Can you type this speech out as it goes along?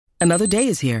Another day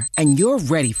is here, and you're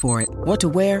ready for it. What to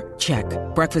wear? Check.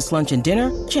 Breakfast, lunch, and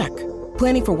dinner? Check.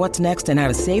 Planning for what's next and how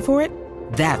to save for it?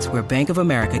 That's where Bank of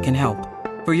America can help.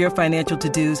 For your financial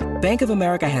to-dos, Bank of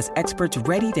America has experts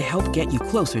ready to help get you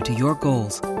closer to your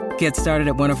goals. Get started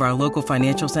at one of our local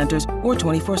financial centers or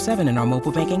 24/7 in our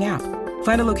mobile banking app.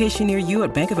 Find a location near you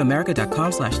at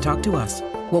bankofamerica.com/talktous.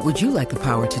 What would you like the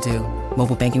power to do?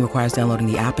 Mobile banking requires downloading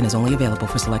the app and is only available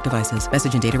for select devices.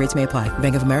 Message and data rates may apply.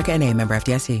 Bank of America N.A., member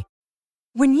FDIC.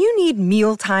 When you need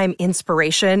mealtime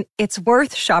inspiration, it's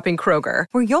worth shopping Kroger,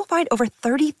 where you'll find over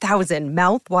 30,000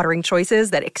 mouth-watering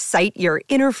choices that excite your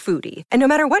inner foodie. And no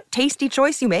matter what tasty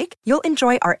choice you make, you'll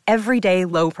enjoy our everyday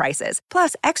low prices,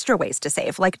 plus extra ways to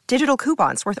save, like digital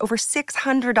coupons worth over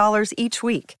 $600 each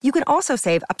week. You can also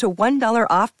save up to $1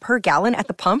 off per gallon at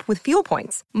the pump with fuel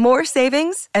points. More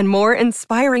savings and more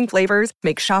inspiring flavors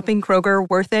make shopping Kroger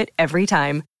worth it every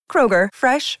time. Kroger,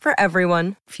 fresh for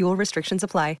everyone. Fuel restrictions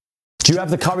apply. Do you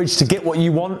have the courage to get what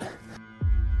you want?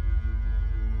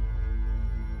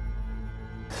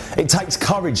 It takes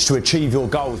courage to achieve your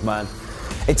goals, man.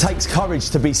 It takes courage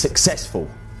to be successful.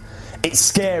 It's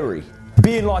scary.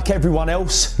 Being like everyone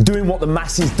else, doing what the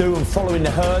masses do and following the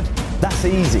herd, that's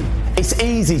easy. It's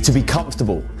easy to be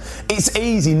comfortable. It's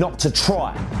easy not to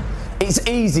try. It's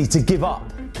easy to give up.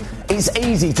 It's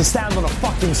easy to stand on a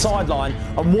fucking sideline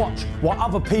and watch while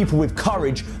other people with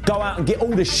courage go out and get all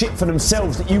the shit for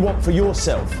themselves that you want for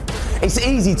yourself. It's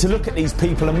easy to look at these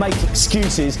people and make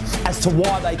excuses as to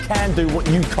why they can do what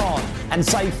you can't and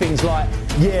say things like,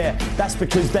 yeah, that's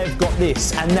because they've got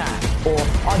this and that, or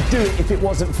I'd do it if it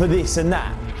wasn't for this and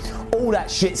that. All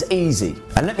that shit's easy.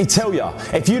 And let me tell you,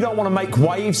 if you don't want to make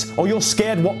waves or you're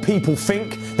scared what people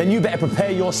think, then you better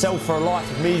prepare yourself for a life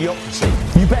of mediocrity.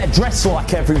 You better dress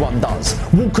like everyone does,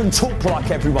 walk and talk like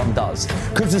everyone does,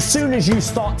 because as soon as you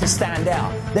start to stand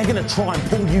out, they're going to try and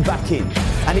pull you back in.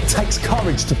 And it takes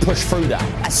courage to push through that.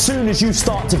 As soon as you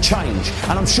start to change,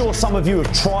 and I'm sure some of you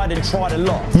have tried and tried a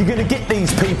lot, you're going to get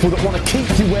these people that want to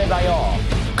keep you where they are.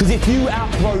 Because if you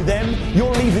outgrow them,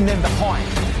 you're leaving them behind.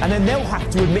 And then they'll have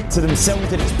to admit to themselves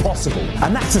that it's possible.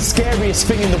 And that's the scariest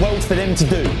thing in the world for them to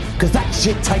do. Because that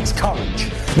shit takes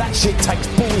courage. That shit takes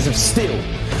balls of steel.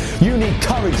 You need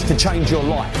courage to change your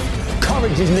life.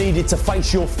 Courage is needed to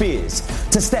face your fears.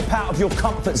 To step out of your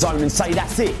comfort zone and say,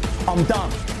 that's it, I'm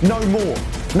done. No more.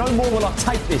 No more will I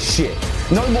take this shit.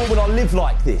 No more will I live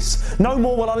like this. No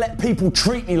more will I let people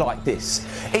treat me like this.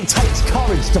 It takes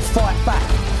courage to fight back.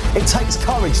 It takes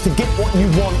courage to get what you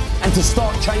want and to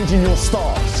start changing your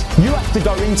stars. You have to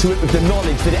go into it with the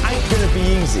knowledge that it ain't going to be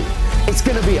easy. It's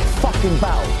going to be a fucking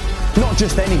battle. Not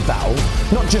just any battle,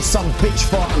 not just some bitch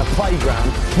fight on a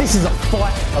playground. This is a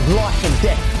fight of life and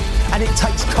death. And it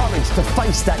takes courage to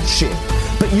face that shit.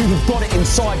 But you've got it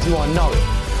inside you, I know it.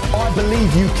 I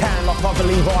believe you can like I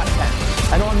believe I can.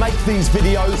 And I make these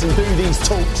videos and do these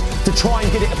talks to try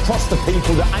and get it across to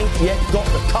people that ain't yet got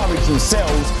the courage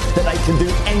themselves that they can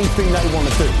do anything they want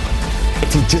to do.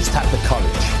 If you just have the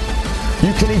courage.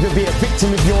 You can either be a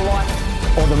victim of your life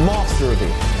or the master of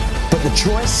it. But the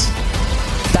choice,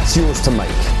 that's yours to make.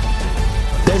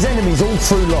 There's enemies all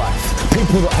through life.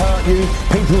 People that hurt you,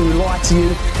 people who lie to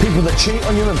you, people that cheat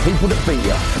on you and people that beat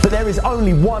you. But there is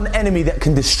only one enemy that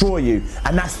can destroy you,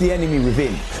 and that's the enemy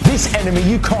within. This enemy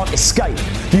you can't escape.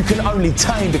 You can only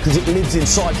tame because it lives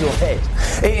inside your head.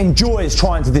 It enjoys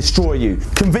trying to destroy you,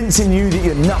 convincing you that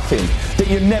you're nothing, that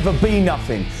you'll never be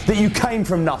nothing, that you came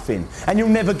from nothing, and you'll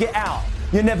never get out.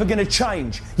 You're never going to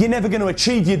change. You're never going to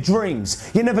achieve your dreams.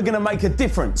 You're never going to make a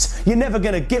difference. You're never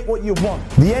going to get what you want.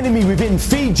 The enemy within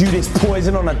feeds you this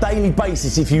poison on a daily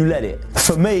basis if you let it.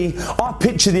 For me, I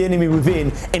picture the enemy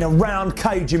within in a round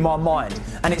cage in my mind,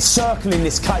 and it's circling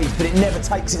this cage, but it never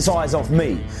takes its eyes off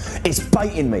me. It's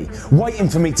baiting me, waiting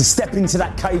for me to step into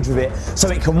that cage with it so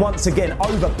it can once again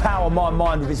overpower my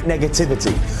mind with its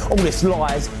negativity. All its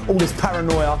lies, all its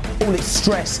paranoia, all its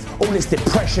stress, all its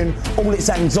depression, all its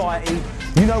anxiety.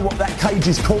 You know what that cage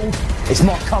is called? It's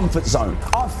my comfort zone.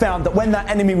 I've found that when that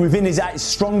enemy within is at its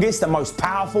strongest and most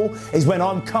powerful is when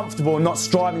I'm comfortable and not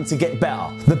striving to get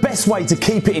better. The best way to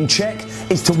keep it in check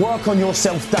is to work on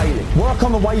yourself daily. Work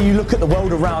on the way you look at the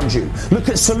world around you. Look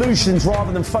at solutions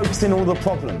rather than focusing on all the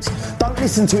problems. Don't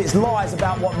listen to its lies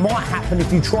about what might happen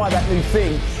if you try that new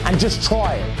thing, and just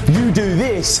try it. You do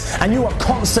this and you are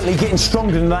constantly getting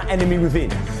stronger than that enemy within.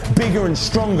 Bigger and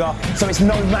stronger, so it's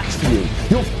no match for you.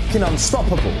 You're fucking unstoppable.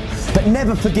 But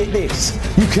never forget this.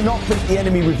 You cannot beat the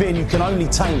enemy within, you can only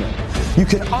tame it. You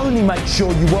can only make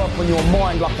sure you work on your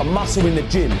mind like a muscle in the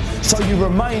gym, so you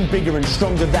remain bigger and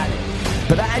stronger than it.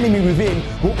 But that enemy within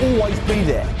will always be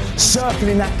there,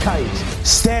 circling that cage,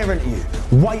 staring at you,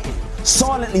 waiting,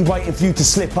 silently waiting for you to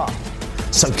slip up.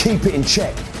 So keep it in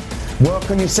check.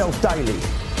 Work on yourself daily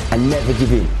and never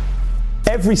give in.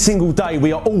 Every single day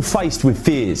we are all faced with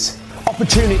fears.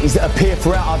 Opportunities that appear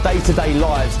throughout our day-to-day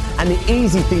lives, and the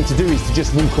easy thing to do is to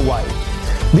just walk away.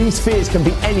 These fears can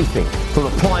be anything from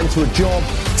applying to a job,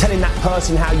 telling that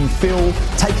person how you feel,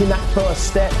 taking that first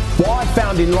step. What I've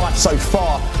found in life so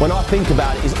far, when I think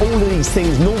about it, is all of these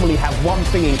things normally have one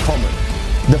thing in common: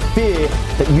 the fear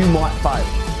that you might fail.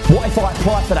 What if I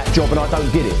apply for that job and I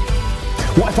don't get it?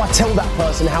 What if I tell that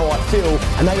person how I feel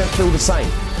and they don't feel the same?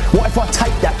 What if I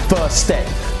take that first step,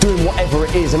 doing whatever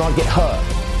it is, and I get hurt?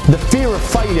 The fear of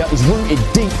failure is rooted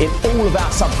deep in all of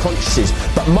our subconsciouses,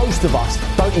 but most of us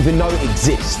don't even know it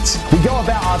exists. We go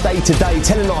about our day to day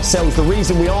telling ourselves the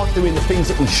reason we aren't doing the things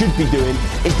that we should be doing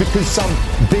is because some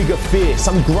bigger fear,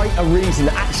 some greater reason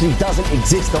that actually doesn't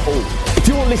exist at all. If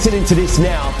you're listening to this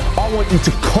now, I want you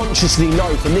to consciously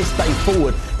know from this day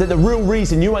forward that the real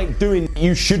reason you ain't doing what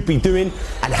you should be doing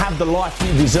and have the life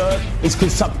you deserve is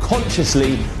because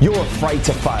subconsciously you're afraid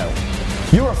to fail.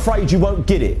 You're afraid you won't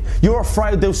get it. You're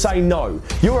afraid they'll say no.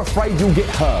 You're afraid you'll get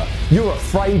hurt. You're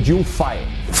afraid you'll fail.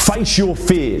 Face your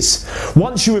fears.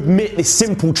 Once you admit this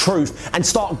simple truth and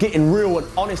start getting real and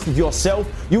honest with yourself,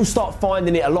 you'll start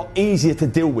finding it a lot easier to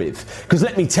deal with. Because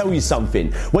let me tell you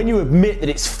something, when you admit that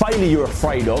it's failure you're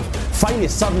afraid of, failure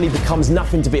suddenly becomes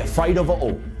nothing to be afraid of at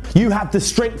all. You have the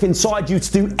strength inside you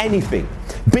to do anything,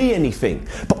 be anything,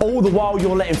 but all the while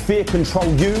you're letting fear control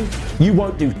you, you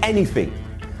won't do anything.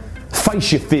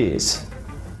 Face your fears.